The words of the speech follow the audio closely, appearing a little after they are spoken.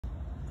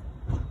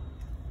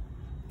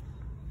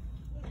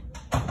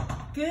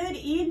Good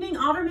evening,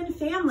 Alderman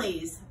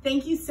families.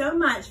 Thank you so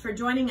much for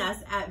joining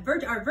us at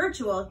our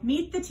virtual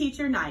Meet the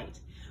Teacher Night.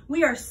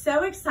 We are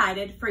so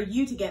excited for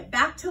you to get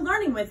back to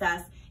learning with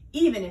us,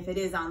 even if it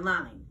is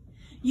online.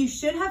 You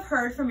should have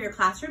heard from your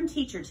classroom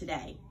teacher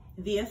today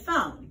via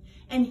phone,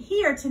 and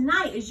here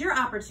tonight is your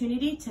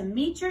opportunity to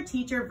meet your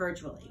teacher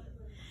virtually.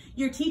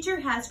 Your teacher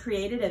has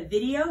created a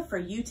video for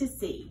you to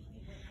see.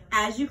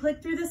 As you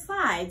click through the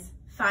slides,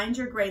 find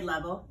your grade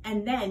level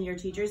and then your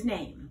teacher's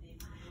name.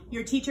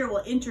 Your teacher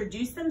will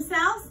introduce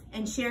themselves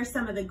and share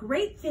some of the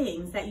great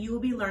things that you will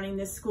be learning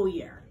this school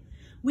year.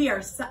 We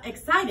are so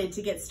excited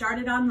to get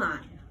started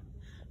online.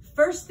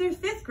 First through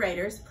fifth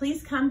graders,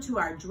 please come to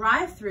our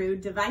drive-through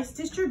device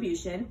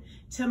distribution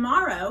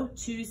tomorrow,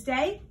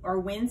 Tuesday or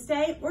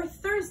Wednesday or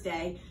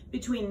Thursday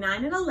between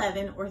 9 and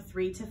 11 or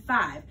 3 to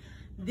 5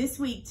 this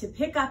week to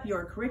pick up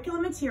your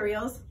curriculum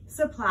materials,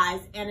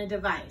 supplies, and a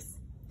device.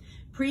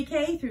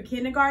 Pre-K through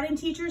kindergarten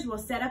teachers will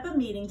set up a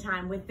meeting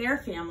time with their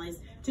families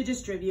to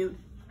distribute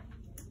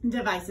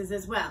devices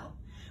as well.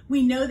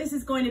 We know this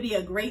is going to be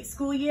a great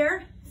school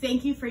year.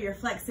 Thank you for your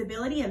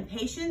flexibility and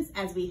patience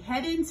as we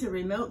head into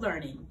remote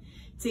learning.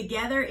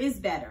 Together is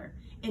better.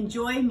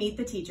 Enjoy Meet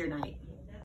the Teacher Night.